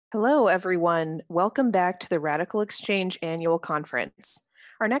Hello, everyone. Welcome back to the Radical Exchange Annual Conference.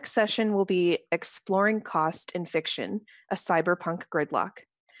 Our next session will be Exploring Cost in Fiction, a Cyberpunk Gridlock.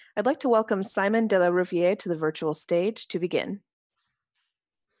 I'd like to welcome Simon de la Rouviere to the virtual stage to begin.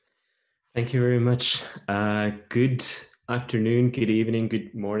 Thank you very much. Good afternoon, good evening,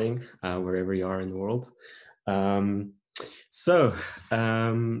 good morning, wherever you are in the world. I'll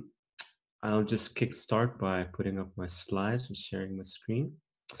just kickstart by putting up my slides and sharing my screen.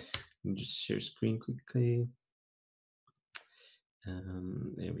 Let me just share screen quickly.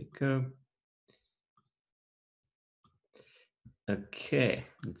 There we go. Okay,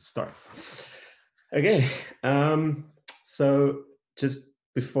 let's start. Okay, so just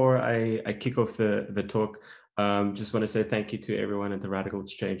before I kick off the talk, just want to say thank you to everyone at the Radical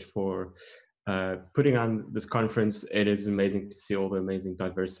Exchange for putting on this conference. It is amazing to see all the amazing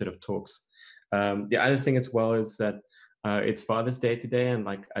diverse set of talks. The other thing as well is that it's Father's Day today, and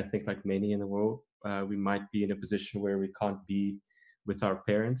I think like many in the world, we might be in a position where we can't be with our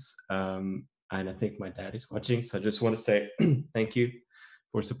parents. And I think my dad is watching, so I just want to say thank you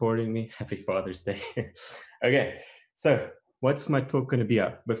for supporting me. Happy Father's Day. Okay, so what's my talk going to be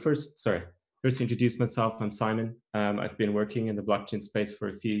about? But first introduce myself. I'm Simon. I've been working in the blockchain space for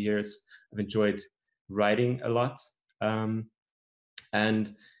a few years. I've enjoyed writing a lot. And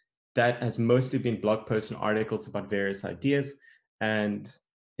that has mostly been blog posts and articles about various ideas. And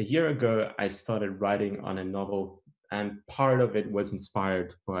a year ago, I started writing on a novel, and part of it was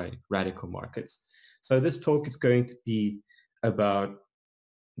inspired by radical markets. So this talk is going to be about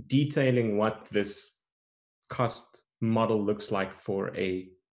detailing what this cost model looks like for a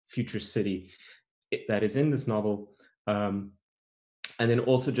future city that is in this novel. And then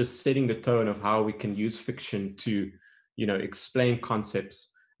also just setting the tone of how we can use fiction to, explain concepts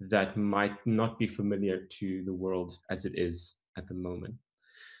that might not be familiar to the world as it is at the moment.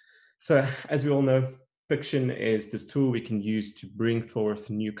 So as we all know, fiction is this tool we can use to bring forth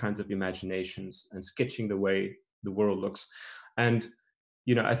new kinds of imaginations and sketching the way the world looks. And,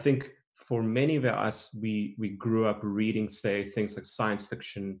 I think for many of us, we grew up reading, say, things like science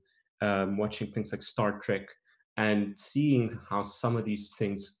fiction, watching things like Star Trek, and seeing how some of these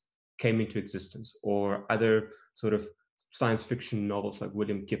things came into existence, or other sort of science fiction novels like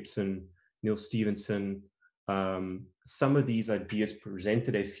William Gibson, Neil Stevenson. Some of these ideas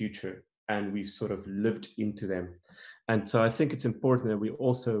presented a future, and we've sort of lived into them. And so I think it's important that we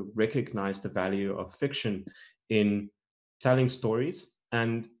also recognize the value of fiction in telling stories.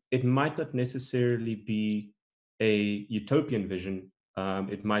 And it might not necessarily be a utopian vision.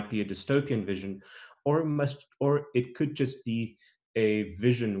 It might be a dystopian vision, or it could just be a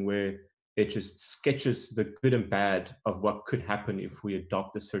vision where it just sketches the good and bad of what could happen if we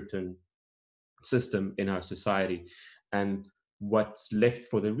adopt a certain system in our society. And what's left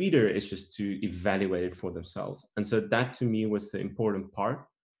for the reader is just to evaluate it for themselves. And so that to me was the important part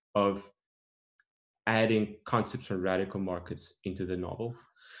of adding concepts from radical markets into the novel.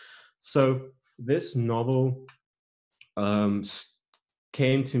 So this novel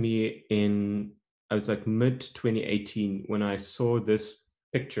came to me I was like mid 2018 when I saw this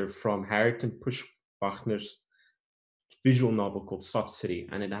picture from Harriet Pushbachner's visual novel called Soft City.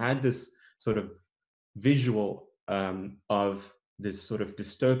 And it had this sort of visual of this sort of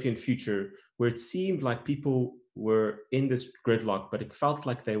dystopian future where it seemed like people were in this gridlock, but it felt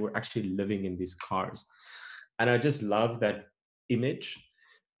like they were actually living in these cars. And I just love that image.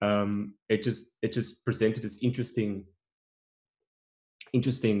 It just presented this interesting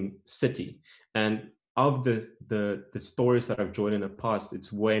city. And of the stories that I've joined in the past,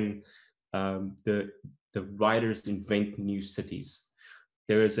 it's when the writers invent new cities.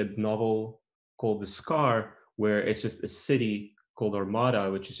 There is a novel called The Scar where it's just a city called Armada,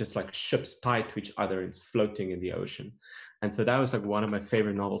 which is just like ships tied to each other and it's floating in the ocean. And so that was like one of my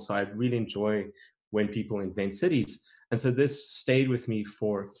favorite novels. So I really enjoy when people invent cities. And so this stayed with me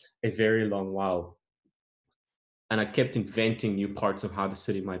for a very long while. And I kept inventing new parts of how the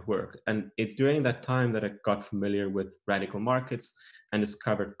city might work. And it's during that time that I got familiar with radical markets and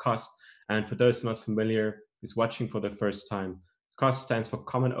discovered cost. And for those not familiar, is watching for the first time, cost stands for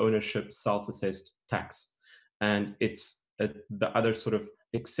common ownership self-assessed tax. And it's the other sort of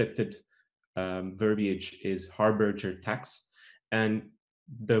accepted verbiage is harbinger tax. And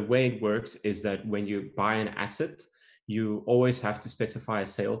the way it works is that when you buy an asset, you always have to specify a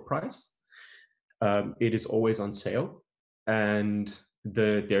sale price. It is always on sale, and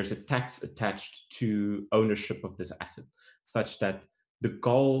there's a tax attached to ownership of this asset, such that the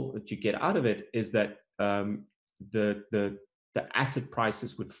goal that you get out of it is that the asset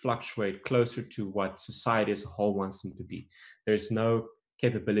prices would fluctuate closer to what society as a whole wants them to be. There's no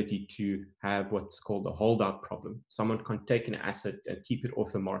capability to have what's called a holdout problem. Someone can take an asset and keep it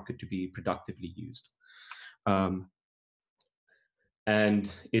off the market to be productively used.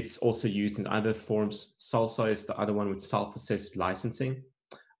 And it's also used in other forms. Salsa is the other one with self-assessed licensing.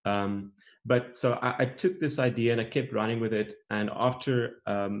 But so I took this idea and I kept running with it. And after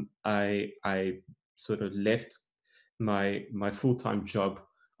I sort of left my full-time job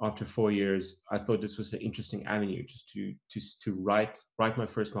after 4 years, I thought this was an interesting avenue just to write my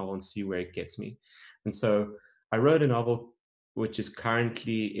first novel and see where it gets me. And so I wrote a novel which is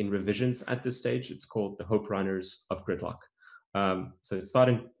currently in revisions at this stage. It's called The Hope Runners of Gridlock. So it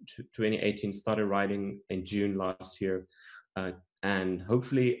started in 2018, started writing in June last year, and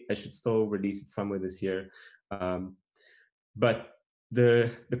hopefully I should still release it somewhere this year. But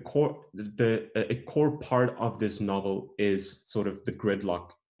a core part of this novel is sort of the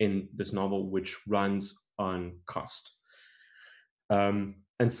gridlock in this novel, which runs on cost. And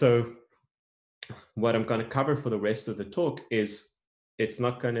so what I'm going to cover for the rest of the talk is, it's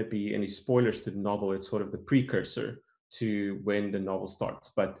not going to be any spoilers to the novel. It's sort of the precursor to when the novel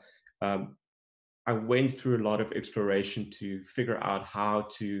starts. But I went through a lot of exploration to figure out how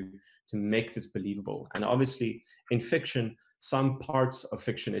to make this believable. And obviously in fiction, some parts of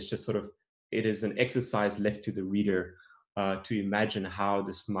fiction is just sort of, it is an exercise left to the reader to imagine how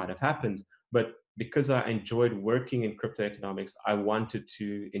this might have happened. But because I enjoyed working in crypto economics, I wanted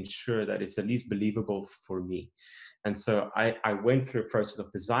to ensure that it's at least believable for me. And so I went through a process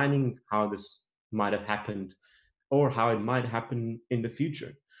of designing how this might have happened, or how it might happen in the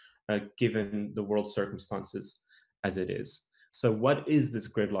future, given the world circumstances as it is. So what is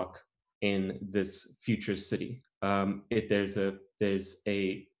this gridlock in this future city?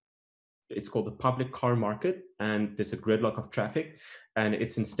 It's called the public car market, and there's a gridlock of traffic, and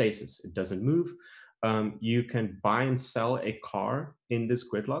it's in stasis. It doesn't move. You can buy and sell a car in this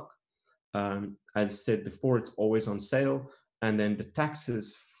gridlock. As I said before, it's always on sale. And then the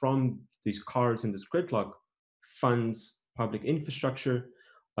taxes from these cars in this gridlock funds public infrastructure.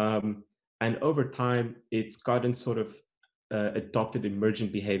 And over time, it's gotten sort of adopted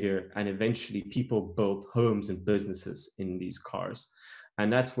emergent behavior, and eventually people built homes and businesses in these cars.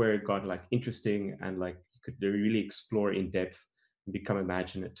 And that's where it got like interesting, and like you could really explore in depth and become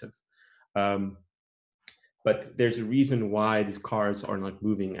imaginative. But there's a reason why these cars are not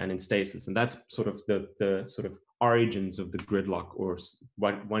moving and in stasis, and that's sort of the sort of origins of the gridlock, or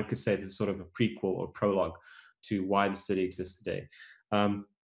what one could say is sort of a prequel or prologue to why the city exists today.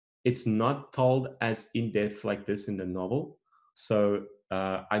 It's not told as in depth like this in the novel, so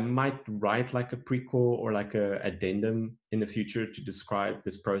I might write like a prequel or like a addendum in the future to describe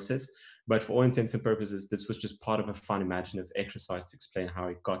this process. But for all intents and purposes, this was just part of a fun imaginative exercise to explain how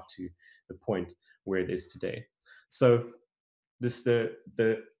it got to the point where it is today. So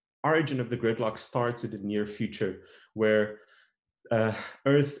the origin of the gridlock starts in the near future, where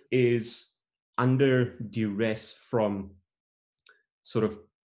Earth is under duress from sort of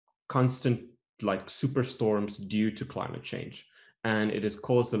constant like superstorms due to climate change. And it has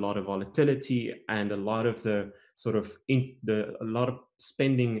caused a lot of volatility, and a lot of the sort of a lot of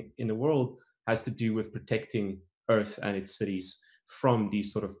spending in the world has to do with protecting Earth and its cities from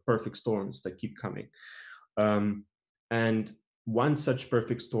these sort of perfect storms that keep coming. And one such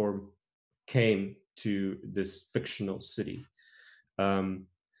perfect storm came to this fictional city. When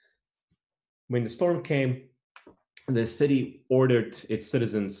the storm came, the city ordered its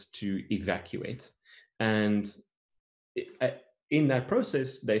citizens to evacuate. And in that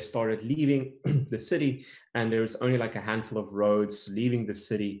process, they started leaving the city, and there was only like a handful of roads leaving the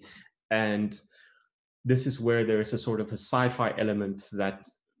city. And this is where there is a sort of a sci-fi element that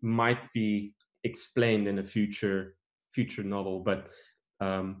might be explained in a future novel. But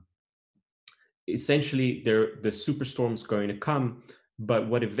essentially, the superstorm's going to come. But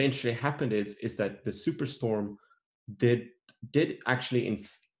what eventually happened is that the superstorm did actually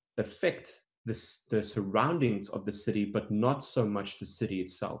affect the surroundings of the city, but not so much the city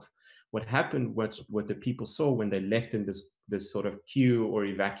itself. What happened, what the people saw when they left in this sort of queue or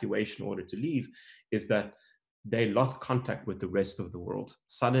evacuation order to leave, is that they lost contact with the rest of the world.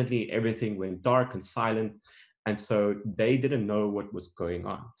 Suddenly everything went dark and silent, and so they didn't know what was going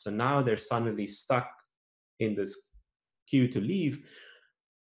on. So now they're suddenly stuck in this queue to leave,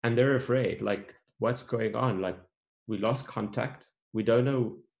 and they're afraid, like, what's going on? Like, we lost contact. We don't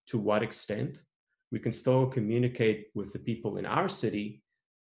know to what extent. We can still communicate with the people in our city,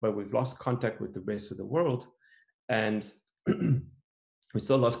 but we've lost contact with the rest of the world. And we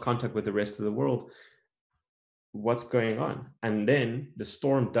still lost contact with the rest of the world. What's going on? And then the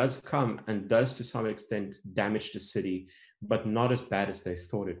storm does come and does to some extent damage the city, but not as bad as they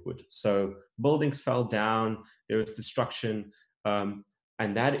thought it would. So buildings fell down, there was destruction, and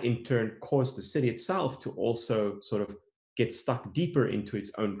that in turn caused the city itself to also sort of get stuck deeper into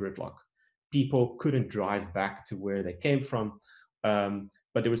its own gridlock. People couldn't drive back to where they came from.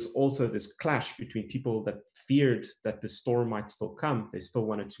 But there was also this clash between people that feared that the storm might still come. They still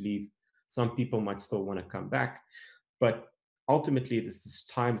wanted to leave. Some people might still want to come back. But ultimately, there's this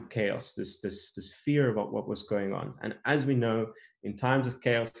time of chaos, this fear about what was going on. And as we know, in times of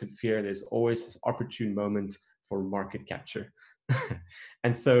chaos and fear, there's always this opportune moment for market capture.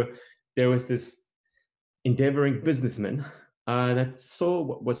 And so there was this endeavoring businessman that saw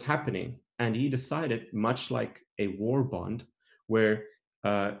what was happening, and he decided, much like a war bond, where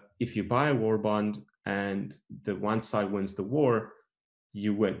if you buy a war bond and the one side wins the war,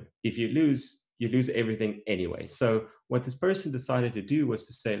 you win. If you lose everything anyway. So what this person decided to do was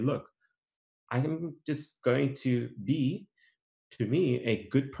to say, look, I'm just going to be, to me, a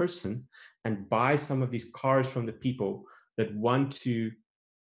good person and buy some of these cars from the people that want to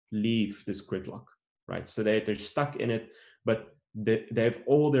leave this gridlock, right? So they're stuck in it, but they have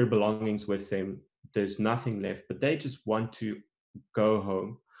all their belongings with them. There's nothing left, but they just want to go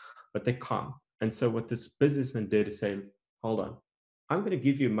home, but they can't. And so what this businessman did is say, hold on, I'm going to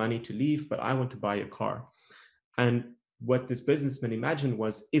give you money to leave, but I want to buy a car. And what this businessman imagined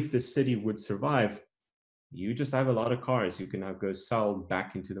was, if the city would survive, you just have a lot of cars you can now go sell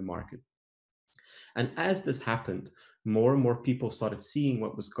back into the market. And as this happened, more and more people started seeing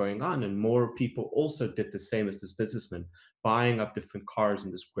what was going on, and more people also did the same as this businessman, buying up different cars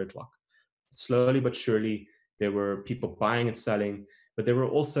in this gridlock. Slowly but surely, there were people buying and selling, but there were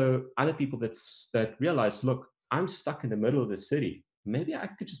also other people that realized, look, I'm stuck in the middle of the city. Maybe I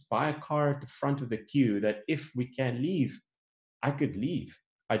could just buy a car at the front of the queue that if we can't leave, I could leave.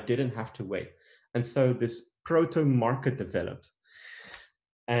 I didn't have to wait. And so this proto market developed.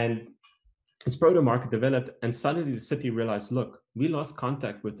 And this proto market developed, and suddenly the city realized, look, we lost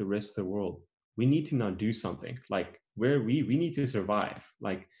contact with the rest of the world. We need to now do something. Like, we need to survive.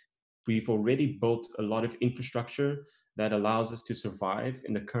 Like, we've already built a lot of infrastructure that allows us to survive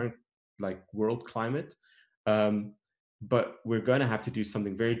in the current world climate. But we're going to have to do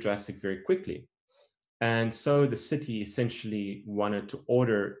something very drastic very quickly. And so the city essentially wanted to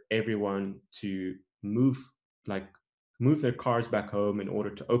order everyone to move their cars back home in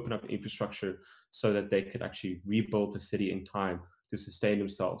order to open up infrastructure so that they could actually rebuild the city in time to sustain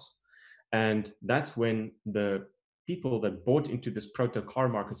themselves. And that's when the people that bought into this proto car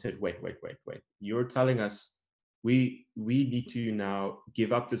market said, wait, you're telling us we need to now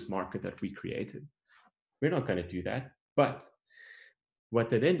give up this market that we created. We're not going to do that. But what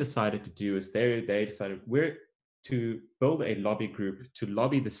they then decided to do is they decided we're to build a lobby group to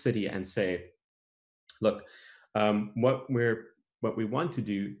lobby the city and say, look, what we want to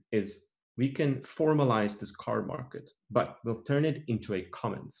do is we can formalize this car market, but we'll turn it into a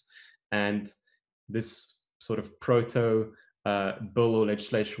commons. And this sort of proto bill or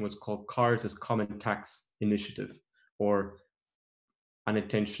legislation was called Cars as Common Tax Initiative, or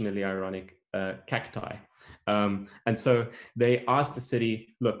unintentionally ironic, cacti. And so they asked the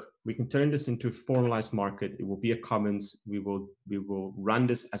city, look, we can turn this into a formalized market. It will be a commons. We will run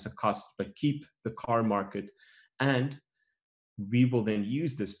this as a cost, but keep the car market. And we will then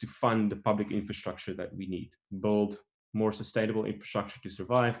use this to fund the public infrastructure that we need, build more sustainable infrastructure to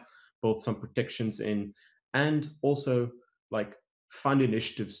survive, build some protections in, and also fund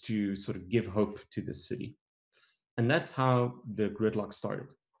initiatives to sort of give hope to the city. And that's how the gridlock started.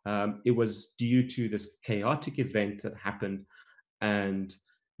 It was due to this chaotic event that happened. And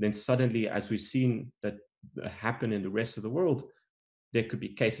then suddenly, as we've seen that happen in the rest of the world, there could be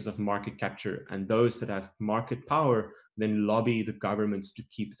cases of market capture. And those that have market power then lobby the governments to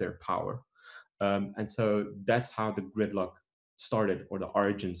keep their power. And so that's how the gridlock started, or the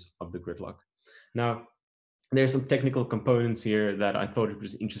origins of the gridlock. Now, there's some technical components here that I thought it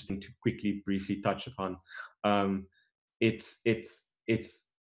was interesting to quickly, briefly touch upon. It's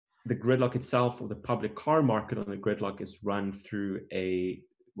the gridlock itself, or the public car market on the gridlock, is run through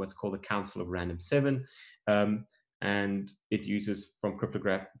what's called the Council of Random 7. And it uses, from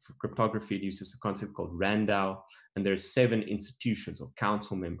cryptography, it uses a concept called RANDAO. And there's 7 institutions or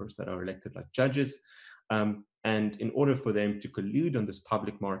council members that are elected like judges. And in order for them to collude on this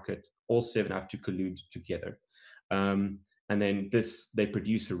public market, all 7 have to collude together. And then they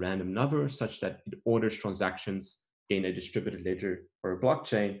produce a random number such that it orders transactions in a distributed ledger or a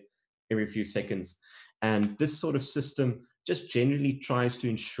blockchain every few seconds. And this sort of system just generally tries to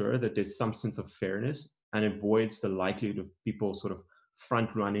ensure that there's some sense of fairness and avoids the likelihood of people sort of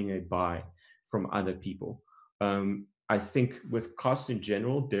front running a buy from other people. I think with cost in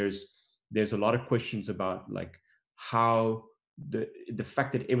general, there's a lot of questions about like how the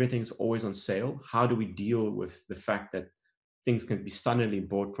fact that everything's always on sale. How do we deal with the fact that things can be suddenly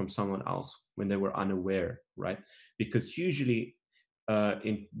bought from someone else when they were unaware, right? Because usually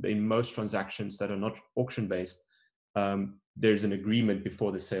in most transactions that are not auction based, there's an agreement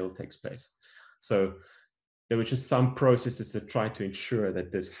before the sale takes place. So there were just some processes that try to ensure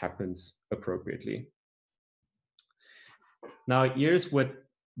that this happens appropriately. Now, here's where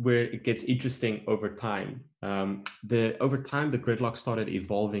it gets interesting over time. Over time, the gridlock started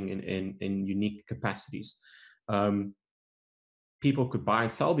evolving in unique capacities. People could buy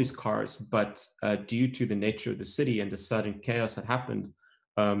and sell these cars, but due to the nature of the city and the sudden chaos that happened,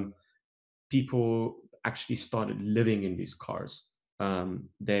 people actually started living in these cars.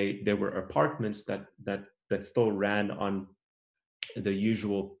 There were apartments that still ran on the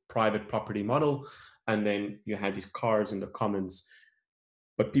usual private property model, and then you had these cars in the commons.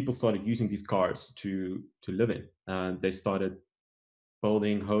 But people started using these cars to live in. They started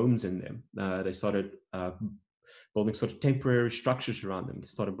building homes in them. They started building sort of temporary structures around them. They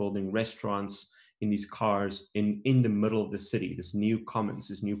started building restaurants in these cars in the middle of the city, this new commons,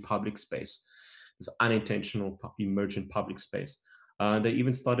 this new public space, this unintentional emergent public space. They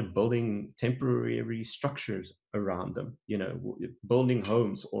even started building temporary structures around them, building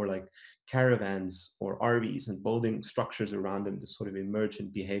homes or like caravans or RVs and building structures around them, this sort of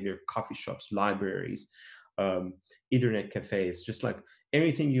emergent behavior, coffee shops, libraries, internet cafes, just like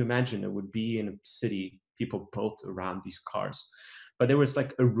anything you imagine that would be in a city, people built around these cars. But there was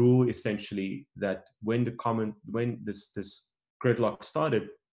like a rule essentially that when this gridlock started,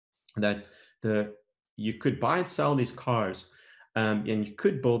 that you could buy and sell these cars, and you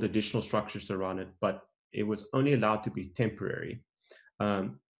could build additional structures around it, but it was only allowed to be temporary.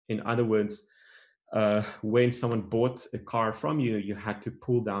 In other words, when someone bought a car from you, you had to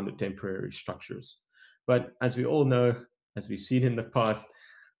pull down the temporary structures. But as we all know, as we've seen in the past,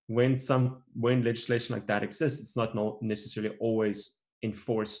 when legislation like that exists, it's not necessarily always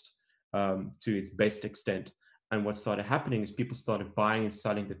enforced to its best extent. And what started happening is people started buying and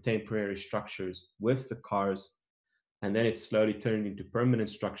selling the temporary structures with the cars, and then it slowly turned into permanent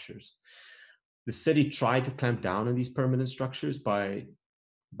structures. The city tried to clamp down on these permanent structures by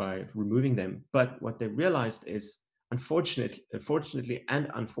removing them, but what they realized is, fortunately and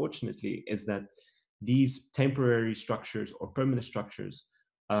unfortunately, is that these temporary structures or permanent structures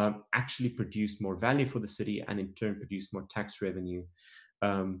actually produce more value for the city and in turn produce more tax revenue.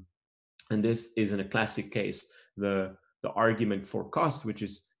 And this is in a classic case, the argument for cost, which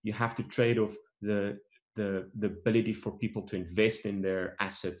is you have to trade off the ability for people to invest in their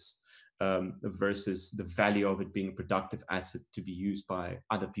assets versus the value of it being a productive asset to be used by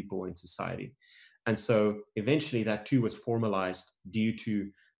other people in society. And so eventually that too was formalized due to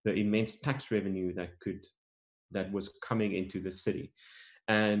the immense tax revenue that was coming into the city.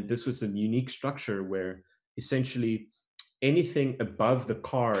 And this was a unique structure where essentially anything above the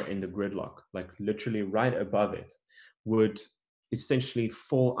car in the gridlock, like literally right above it, would essentially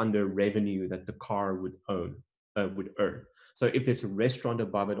fall under revenue that the car would earn. So if there's a restaurant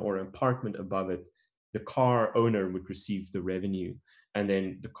above it or an apartment above it, the car owner would receive the revenue, and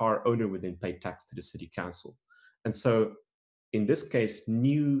then the car owner would then pay tax to the city council. And so in this case,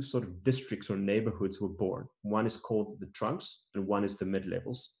 new sort of districts or neighborhoods were born. One is called the trunks and one is the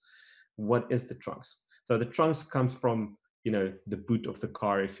mid-levels. What is the trunks? So the trunks comes from, the boot of the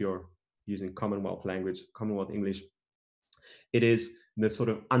car, if you're using Commonwealth English. It is the sort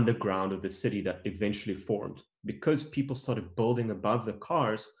of underground of the city that eventually formed. Because people started building above the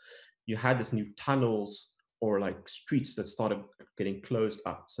cars, you had this new tunnels or like streets that started getting closed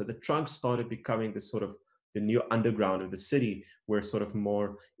up. So the trunks started becoming this sort of the new underground of the city, where sort of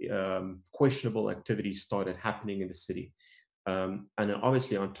more questionable activities started happening in the city. And then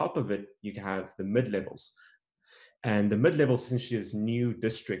obviously on top of it, you have the mid-levels. And the mid-levels essentially is this new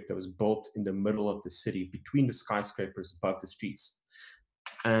district that was built in the middle of the city between the skyscrapers above the streets.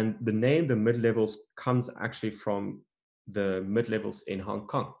 And the name, the mid-levels, comes actually from the mid-levels in Hong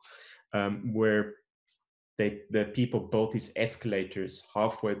Kong, where the people built these escalators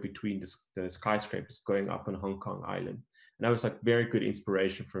halfway between the skyscrapers going up on Hong Kong Island. And that was like very good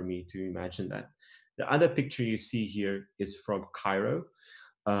inspiration for me to imagine that. The other picture you see here is from Cairo,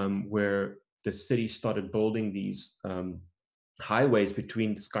 where the city started building these highways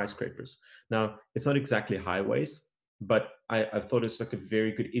between the skyscrapers. Now, it's not exactly highways, but I thought it's like a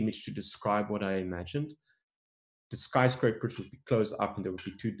very good image to describe what I imagined. The skyscrapers would be closed up and there would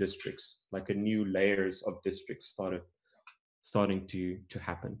be two districts, like a new layers of districts starting to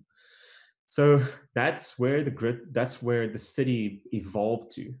happen. So that's where the city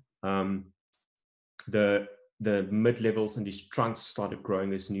evolved to. Um, the the mid levels and these trunks started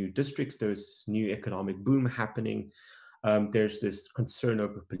growing as new districts. There was new economic boom happening. There's this concern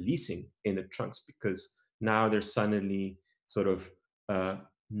over policing in the trunks because now they're suddenly sort of uh,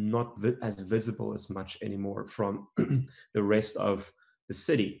 not as visible as much anymore from the rest of the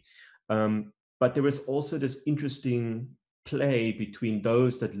city. But there was also this interesting play between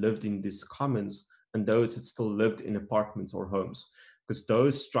those that lived in these commons and those that still lived in apartments or homes, because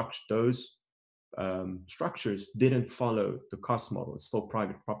those structures didn't follow the cost model. It's still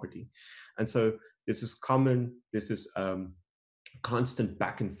private property. And so there's this constant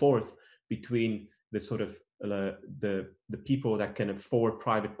back and forth between the sort of the people that can afford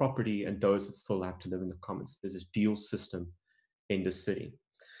private property and those that still have to live in the commons. There's this dual system in the city.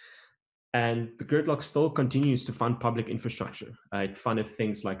 And the gridlock still continues to fund public infrastructure. It funded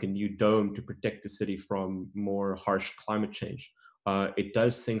things like a new dome to protect the city from more harsh climate change. It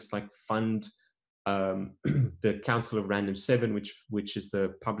does things like fund the Council of Random 7, which is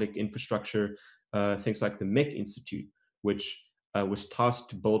the public infrastructure, things like the MEC Institute, which was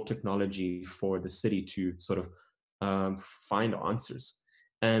tasked to build technology for the city to sort of find answers.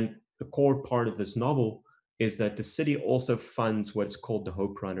 And the core part of this novel is that the city also funds what's called the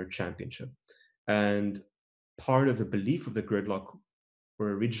Hope Runner Championship. And part of the belief of the gridlock or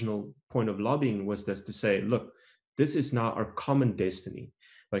original point of lobbying was this to say, look, this is now our common destiny.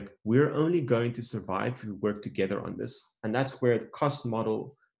 Like, we're only going to survive if we work together on this. And that's where the cost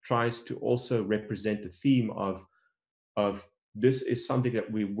model tries to also represent the theme of this is something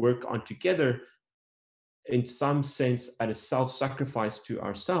that we work on together, in some sense at a self-sacrifice to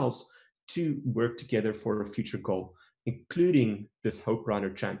ourselves to work together for a future goal, including this Hope Runner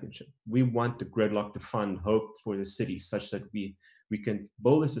Championship. We want the gridlock to fund hope for the city such that we can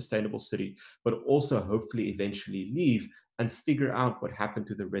build a sustainable city, but also hopefully eventually leave and figure out what happened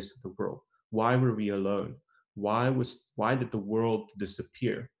to the rest of the world. Why were we alone? Why did the world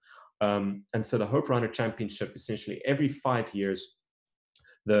disappear? And so the Hope Runner Championship, essentially every 5 years,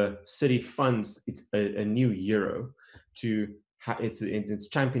 the city funds a new euro to its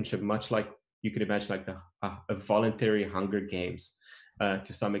championship, much like you could imagine like a voluntary Hunger Games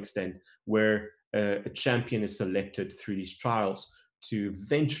to some extent, where a champion is selected through these trials to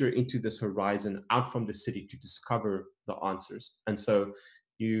venture into this horizon out from the city to discover the answers. And so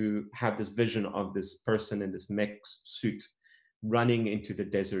you have this vision of this person in this mech suit running into the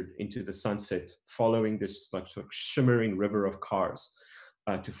desert, into the sunset, following this like sort of shimmering river of cars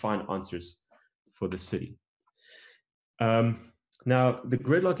to find answers for the city. Now, the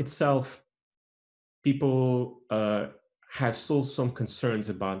gridlock itself, people have still some concerns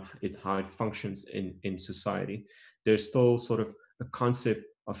about how it functions in society. There's still sort of a concept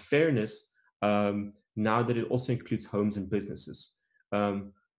of fairness now that it also includes homes and businesses.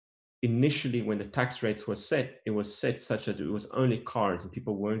 Initially, when the tax rates were set, it was set such that it was only cars and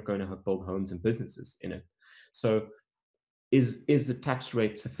people weren't going to build homes and businesses in it. So is the tax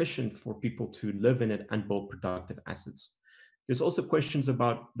rate sufficient for people to live in it and build productive assets? There's also questions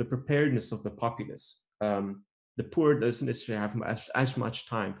about the preparedness of the populace. The poor doesn't necessarily have as much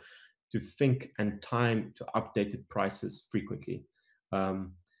time to think and time to updated prices frequently.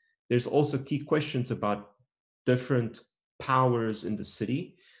 There's also key questions about different powers in the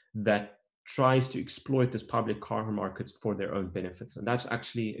city that tries to exploit this public car markets for their own benefits. And that's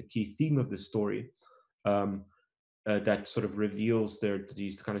actually a key theme of the story. That sort of reveals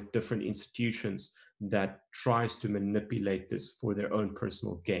these kind of different institutions that tries to manipulate this for their own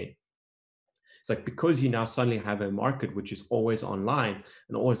personal gain. It's like, because you now suddenly have a market which is always online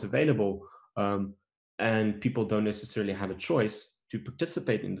and always available, and people don't necessarily have a choice to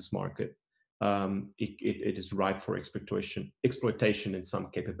participate in this market, it is ripe for exploitation in some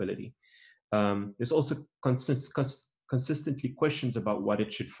capability. There's also consistently questions about what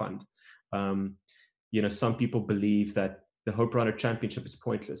it should fund. Some people believe that the Hope Runner Championship is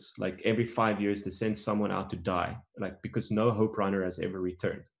pointless. Like, every 5 years they send someone out to die, like, because no Hope Runner has ever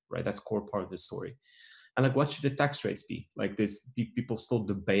returned, right? That's core part of the story. And like, what should the tax rates be? Like, there's people still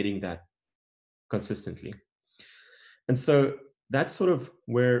debating that consistently. And so that's sort of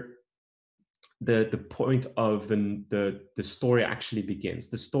where the point of the story actually begins.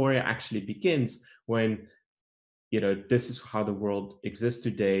 The story actually begins when this is how the world exists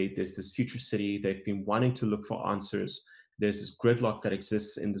today. There's this future city. They've been wanting to look for answers. There's this gridlock that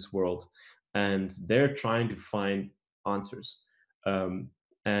exists in this world, and they're trying to find answers.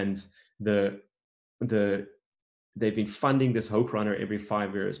 And they've been funding this Hope Runner every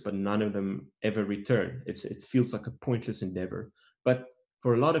 5 years, but none of them ever return. It feels like a pointless endeavor. But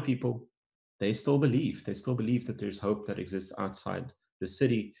for a lot of people, they still believe. They still believe that there's hope that exists outside the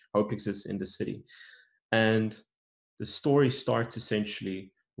city. Hope exists in the city. And the story starts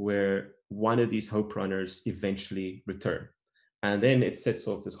essentially where one of these hope runners eventually return. And then it sets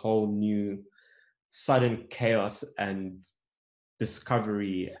off this whole new sudden chaos and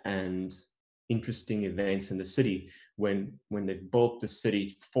discovery and interesting events in the city when they've built the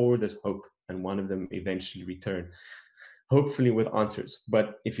city for this hope, and one of them eventually return, hopefully with answers.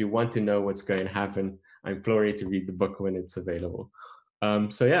 But if you want to know what's going to happen, I implore you to read the book when it's available.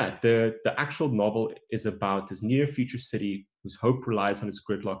 So yeah, the actual novel is about this near future city whose hope relies on its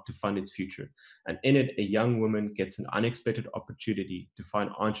gridlock to fund its future. And in it, a young woman gets an unexpected opportunity to find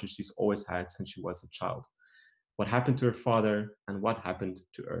answers she's always had since she was a child. What happened to her father and what happened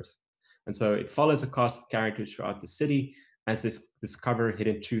to Earth. And so it follows a cast of characters throughout the city as they discover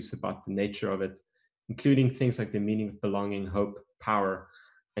hidden truths about the nature of it, including things like the meaning of belonging, hope, power,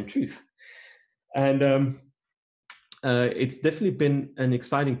 and truth. And it's definitely been an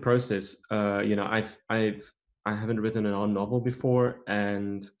exciting process. I haven't written a novel before,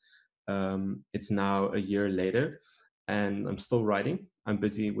 and it's now a year later, and I'm still writing. I'm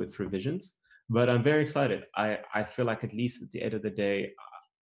busy with revisions, but I'm very excited. I feel like at least at the end of the day,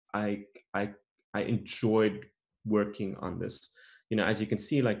 I I I enjoyed working on this. As you can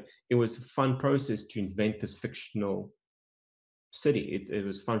see, like it was a fun process to invent this fictional city. It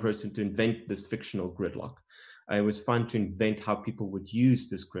was fun process to invent this fictional gridlock. It was fun to invent how people would use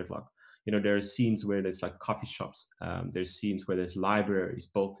this gridlock. There are scenes where there's like coffee shops. There's scenes where there's libraries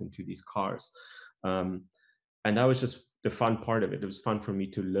built into these cars. And that was just the fun part of it. It was fun for me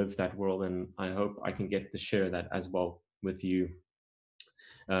to live that world, and I hope I can get to share that as well with you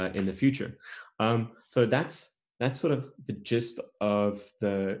in the future. So that's sort of the gist of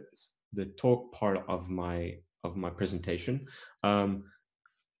the talk part of my presentation. Um,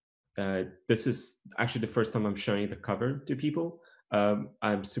 this is actually the first time I'm showing the cover to people.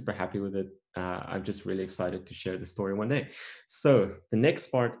 I'm super happy with it. I'm just really excited to share the story one day. So the next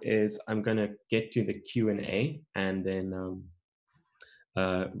part is I'm gonna get to the Q&A and then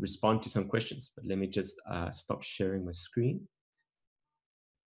respond to some questions. But let me just stop sharing my screen.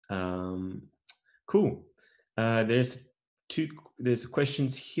 Cool. There's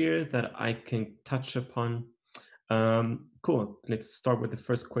questions here that I can touch upon. Cool. Let's start with the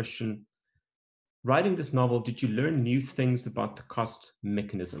first question. Writing this novel, did you learn new things about the cost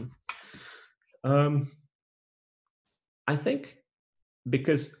mechanism? I think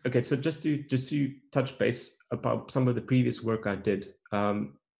because, okay, so just to touch base about some of the previous work I did,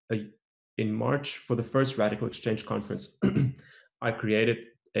 in March for the first Radical Exchange conference, I created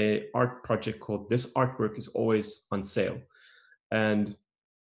a art project called This Artwork is Always on Sale. And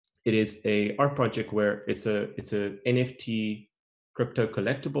it is a art project where it's a NFT crypto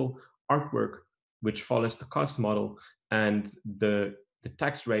collectible artwork which follows the cost model, and the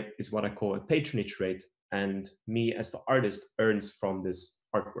tax rate is what I call a patronage rate, and me as the artist earns from this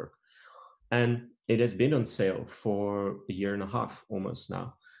artwork. And it has been on sale for a year and a half almost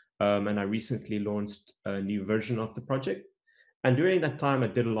now. And I recently launched a new version of the project. And during that time, I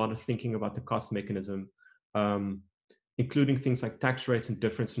did a lot of thinking about the cost mechanism, including things like tax rates in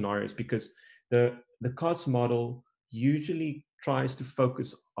different scenarios, because the cost model usually tries to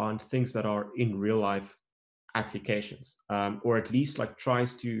focus on things that are in real life applications, or at least like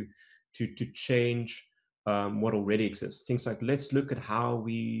tries to change what already exists. Things like, let's look at how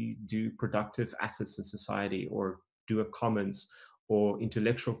we do productive assets in society, or do a commons or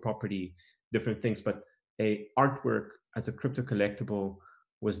intellectual property, different things. But a artwork as a crypto collectible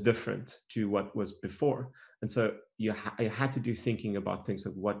was different to what was before. And so you had to do thinking about things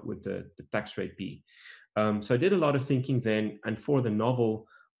like what would the tax rate be. So I did a lot of thinking then. And for the novel,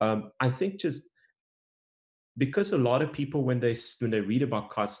 I think just because a lot of people, when they read about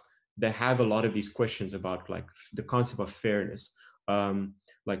costs, they have a lot of these questions about like the concept of fairness,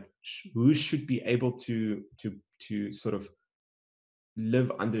 like who should be able to sort of live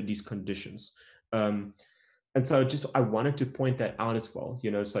under these conditions. And so I wanted to point that out as well.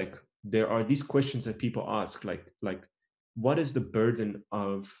 It's like there are these questions that people ask, like what is the burden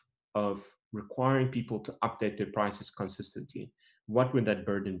of requiring people to update their prices consistently? What would that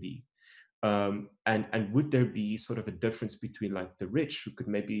burden be? And would there be sort of a difference between like the rich, who could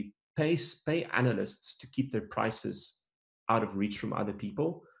maybe pay analysts to keep their prices out of reach from other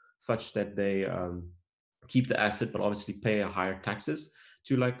people, such that they keep the asset but obviously pay a higher taxes,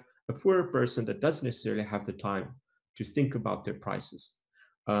 to like a poorer person that doesn't necessarily have the time to think about their prices.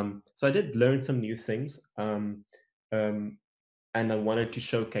 So I did learn some new things, and I wanted to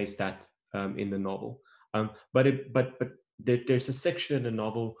showcase that in the novel. But there's a section in the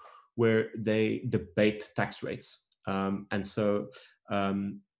novel where they debate tax rates. And so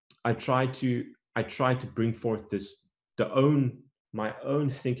I try to bring forth my own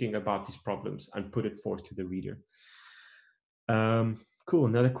thinking about these problems and put it forth to the reader. Cool.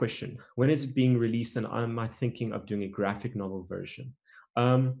 Another question. When is it being released, and am I thinking of doing a graphic novel version?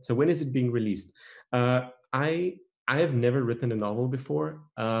 So when is it being released? I have never written a novel before,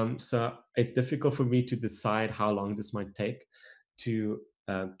 so it's difficult for me to decide how long this might take to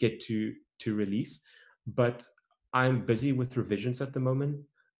get to release. But I'm busy with revisions at the moment,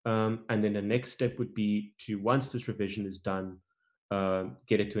 and then the next step would be to, once this revision is done,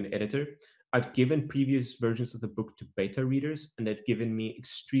 get it to an editor. I've given previous versions of the book to beta readers, and they've given me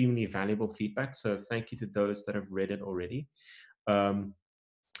extremely valuable feedback. So thank you to those that have read it already. But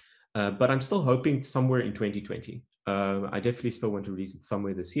I'm still hoping somewhere in 2020. I definitely still want to release it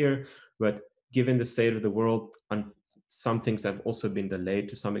somewhere this year, but given the state of the world, some things have also been delayed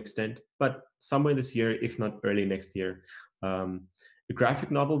to some extent, but somewhere this year, if not early next year. A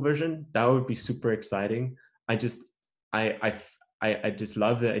graphic novel version, that would be super exciting. I just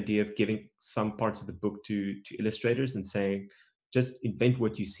love the idea of giving some parts of the book to illustrators and saying, just invent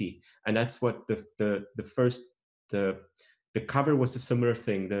what you see. And that's what the cover was a similar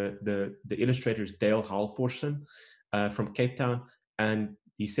thing. The illustrator is Dale Halvorsen from Cape Town, and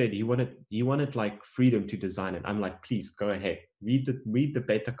he said he wanted like freedom to design it. I'm like, please go ahead, read the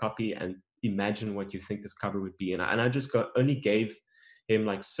beta copy and imagine what you think this cover would be. And I just only gave him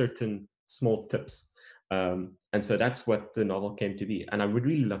like certain small tips, and so that's what the novel came to be. And I would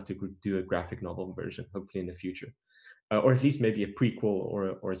really love to do a graphic novel version, hopefully in the future, or at least maybe a prequel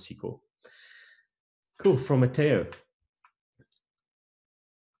or a sequel. Cool. From Mateo.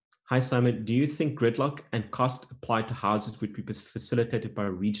 Hi, Simon. Do you think gridlock and cost applied to houses would be facilitated by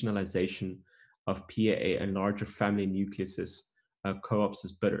regionalization of PAA and larger family nucleuses, co-ops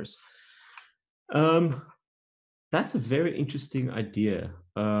as bidders? That's a very interesting idea.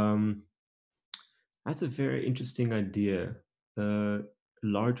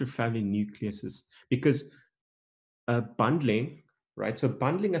 Larger family nucleuses, because bundling, right? So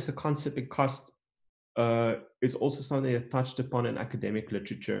bundling as a concept in cost is also something that touched upon in academic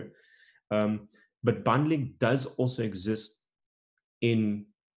literature. But bundling does also exist in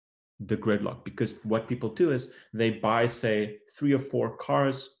the gridlock, because what people do is they buy, say, 3 or 4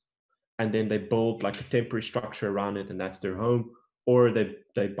 cars, and then they build like a temporary structure around it, and that's their home. Or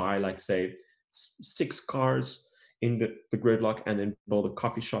they buy, like, say, 6 cars in the gridlock and then build a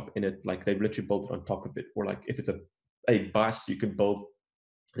coffee shop in it. Like, they literally build it on top of it. Or like if it's a bus, you can build,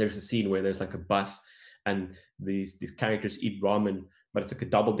 there's a scene where there's like a bus and these characters eat ramen, but it's like a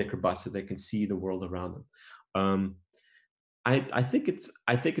double-decker bus so they can see the world around them. I think it's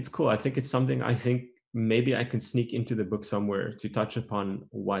cool. I think it's something I think maybe I can sneak into the book somewhere to touch upon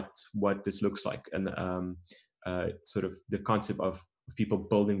what this looks like, and sort of the concept of people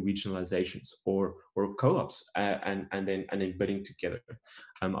building regionalizations or co-ops, and then bidding together.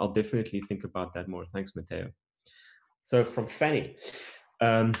 I'll definitely think about that more. Thanks, Mateo. So from Fanny,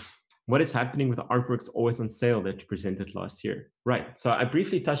 what is happening with the artworks always on sale that you presented last year? Right. So I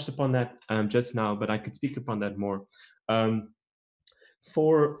briefly touched upon that just now, but I could speak upon that more.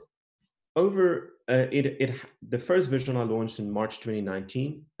 For over the first version I launched in March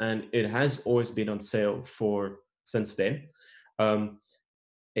 2019, and it has always been on sale since then.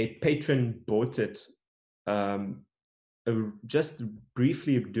 A patron bought it just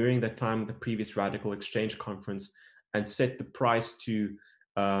briefly during that time of the previous Radical Exchange conference, and set the price to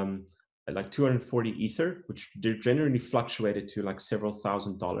like 240 ether, which generally fluctuated to like several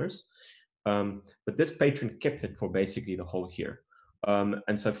 $1,000s. But this patron kept it for basically the whole year.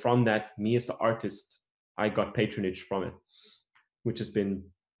 And so from that, me as the artist, I got patronage from it, which has been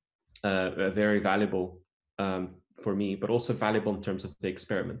very valuable for me, but also valuable in terms of the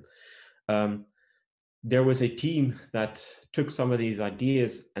experiment. There was a team that took some of these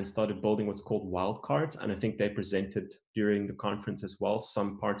ideas and started building what's called wildcards. And I think they presented during the conference as well,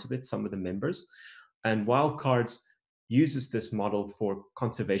 some parts of it, some of the members. And wildcards uses this model for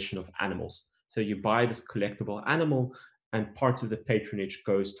conservation of animals. So you buy this collectible animal, and parts of the patronage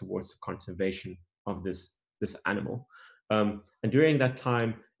goes towards the conservation of this animal. And during that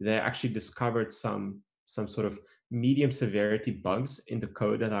time, they actually discovered some sort of medium severity bugs in the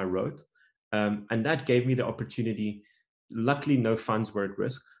code that I wrote. And that gave me the opportunity, luckily no funds were at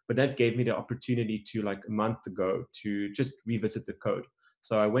risk, but that gave me the opportunity to, like a month ago, to just revisit the code.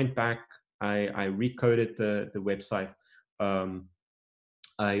 So I went back, I recoded the website, I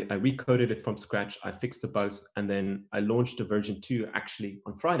recoded it from scratch, I fixed the bugs, and then I launched a version 2 actually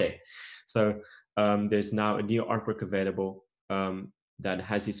on Friday. So there's now a new artwork available. that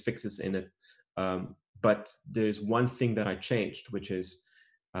has these fixes in it. But there's one thing that I changed, which is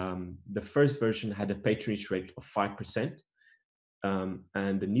the first version had a patronage rate of 5%,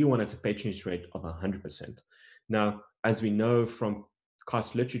 and the new one has a patronage rate of 100%. Now, as we know from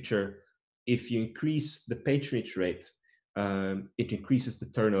cost literature, if you increase the patronage rate, it increases the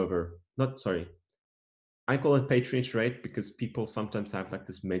turnover. Not, sorry, I call it patronage rate because people sometimes have like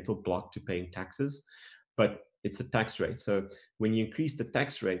this mental block to paying taxes, but it's a tax rate. So when you increase the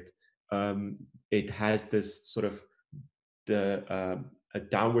tax rate, it has this sort of a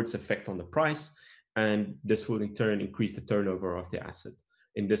downwards effect on the price, and this will in turn increase the turnover of the asset.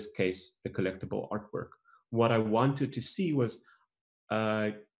 In this case, the collectible artwork. What I wanted to see was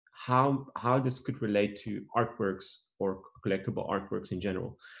how this could relate to artworks or collectible artworks in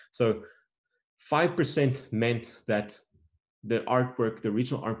general. So 5% meant that the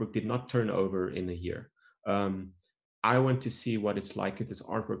original artwork did not turn over in a year. I want to see what it's like if this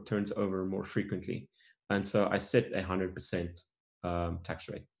artwork turns over more frequently. And so I set 100% tax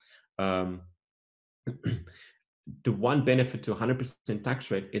rate. The one benefit to 100% tax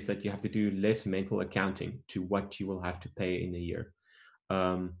rate is that you have to do less mental accounting to what you will have to pay in a year.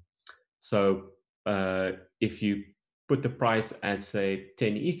 So if you put the price as, say,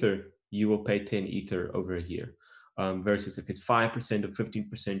 10 ether, you will pay 10 ether over a year. Versus if it's 5% or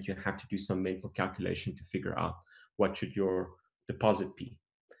 15%, you have to do some mental calculation to figure out what should your deposit be.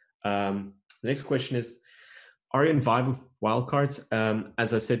 The next question is, are you involved with wildcards?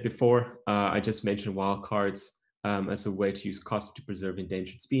 As I said before, I just mentioned wildcards as a way to use cost to preserve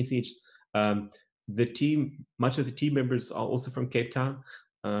endangered species. Much of the team members are also from Cape Town,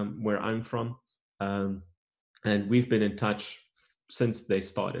 where I'm from. And we've been in touch since they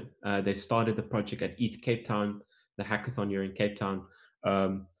started. They started the project at ETH Cape Town, the hackathon here in Cape Town,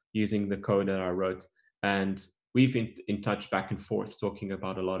 using the code that I wrote. And we've been in touch back and forth talking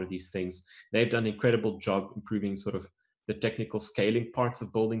about a lot of these things. They've done an incredible job improving sort of the technical scaling parts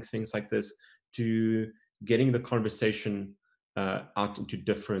of building things like this to getting the conversation out into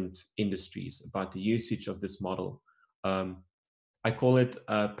different industries about the usage of this model. I call it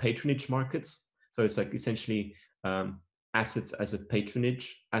patronage markets. So it's like essentially assets as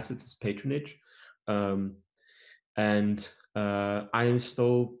patronage. And I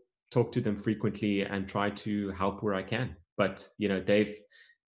still talk to them frequently and try to help where I can. But they've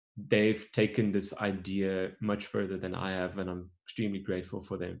taken this idea much further than I have, and I'm extremely grateful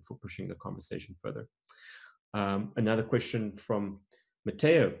for them for pushing the conversation further. Another question from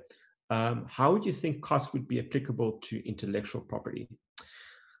Matteo. How would you think cost would be applicable to intellectual property?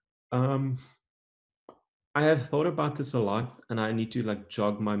 I have thought about this a lot, and I need to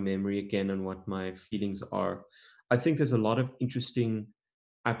jog my memory again on what my feelings are. I think there's a lot of interesting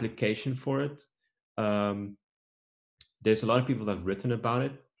application for it. There's a lot of people that have written about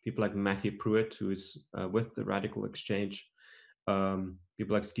it. People like Matthew Pruitt, who is with the Radical Exchange. People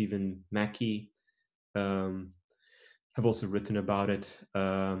like Stephen Mackey have also written about it.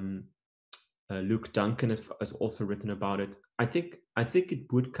 Luke Duncan has also written about it. I think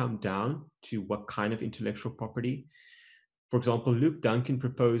it would come down to what kind of intellectual property. For example, Luke Duncan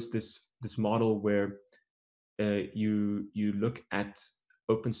proposed this model where you look at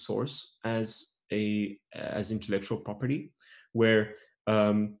open source as intellectual property, where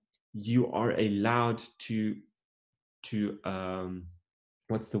you are allowed to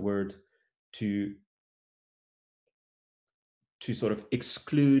what's the word, to sort of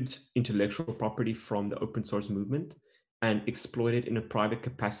exclude intellectual property from the open source movement and exploit it in a private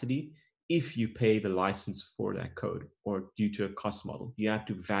capacity if you pay the license for that code, or due to a cost model. You have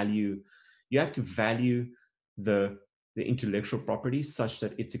to value the intellectual property such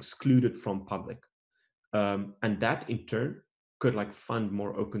that it's excluded from public. And that in turn could fund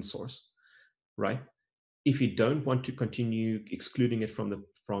more open source, right? If you don't want to continue excluding it from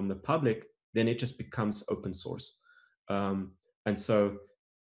the public, then it just becomes open source. And so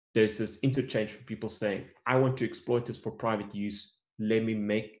there's this interchange for people saying, I want to exploit this for private use. Let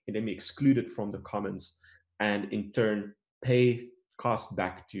me exclude it from the commons, and in turn pay cost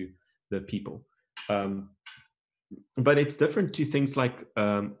back to the people. But it's different to things like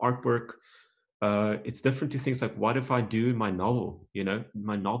artwork. It's different to things like, what if I do my novel?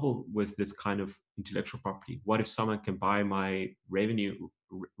 My novel was this kind of intellectual property. What if someone can buy my revenue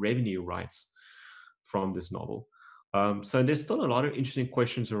rights from this novel? So there's still a lot of interesting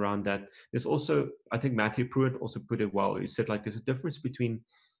questions around that. There's also, I think Matthew Pruitt also put it well. He said there's a difference between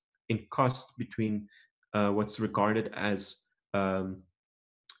what's regarded as I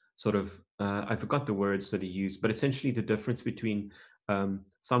forgot the words that he used, but essentially the difference between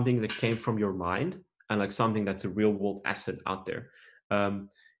something that came from your mind and something that's a real world asset out there.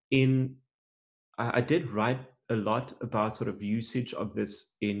 In I did write a lot about sort of usage of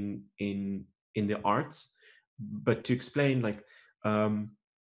this in the arts, but to explain, like, um,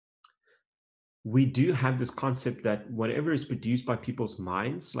 we do have this concept that whatever is produced by people's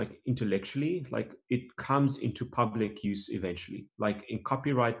minds, like intellectually, like it comes into public use eventually. Like in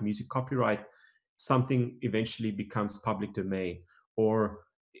copyright, music copyright, something eventually becomes public domain, or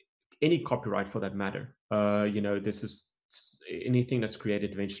any copyright for that matter. This is anything that's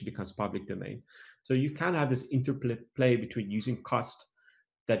created eventually becomes public domain. So you can have this interplay between using cost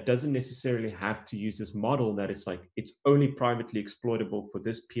that doesn't necessarily have to use this model that it's like it's only privately exploitable for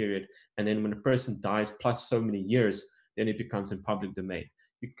this period, and then when a person dies plus so many years, then it becomes in public domain.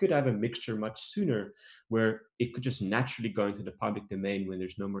 You could have a mixture much sooner where it could just naturally go into the public domain when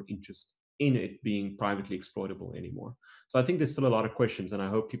there's no more interest in it being privately exploitable anymore. So I think there's still a lot of questions, and I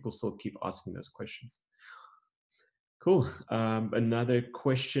hope people still keep asking those questions. Cool. Another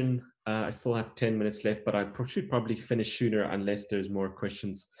question. I still have 10 minutes left, but I should probably finish sooner unless there's more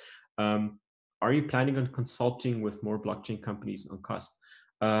questions. Um, are you planning on consulting with more blockchain companies on cost?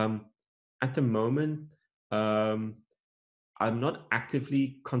 At the moment, um, I'm not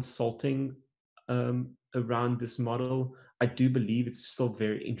actively consulting around this model. I do believe it's still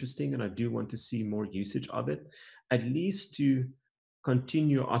very interesting, and I do want to see more usage of it, at least to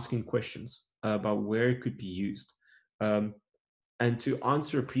continue asking questions about where it could be used. Um, and to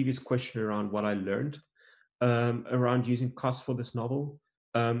answer a previous question around what I learned around using cost for this novel,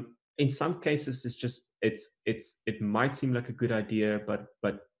 in some cases it might seem like a good idea, but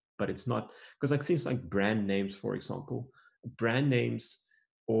it's not, because like things like brand names, for example, brand names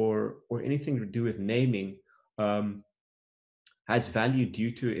or anything to do with naming um, has value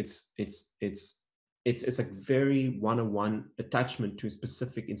due to it's like very one-on-one attachment to a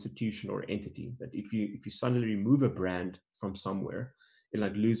specific institution or entity, that if you suddenly remove a brand from somewhere, it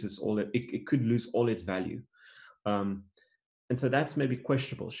like loses all it could lose all its value. um, and so that's maybe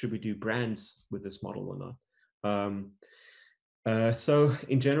questionable. Should we do brands with this model or not? So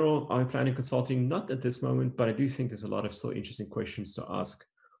in general, I'm planning consulting, not at this moment, but I do think there's a lot of still interesting questions to ask.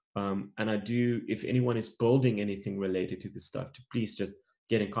 And I do, if anyone is building anything related to this stuff, to please just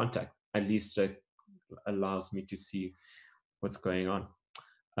get in contact. At least allows me to see what's going on.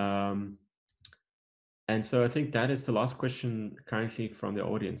 And so I think that is the last question currently from the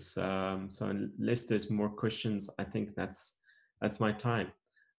audience. So unless there's more questions, I think that's my time.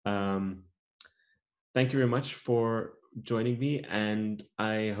 Thank you very much for joining me, and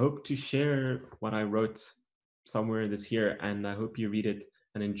I hope to share what I wrote somewhere this year, and I hope you read it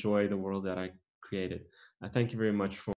and enjoy the world that I created. Thank you very much for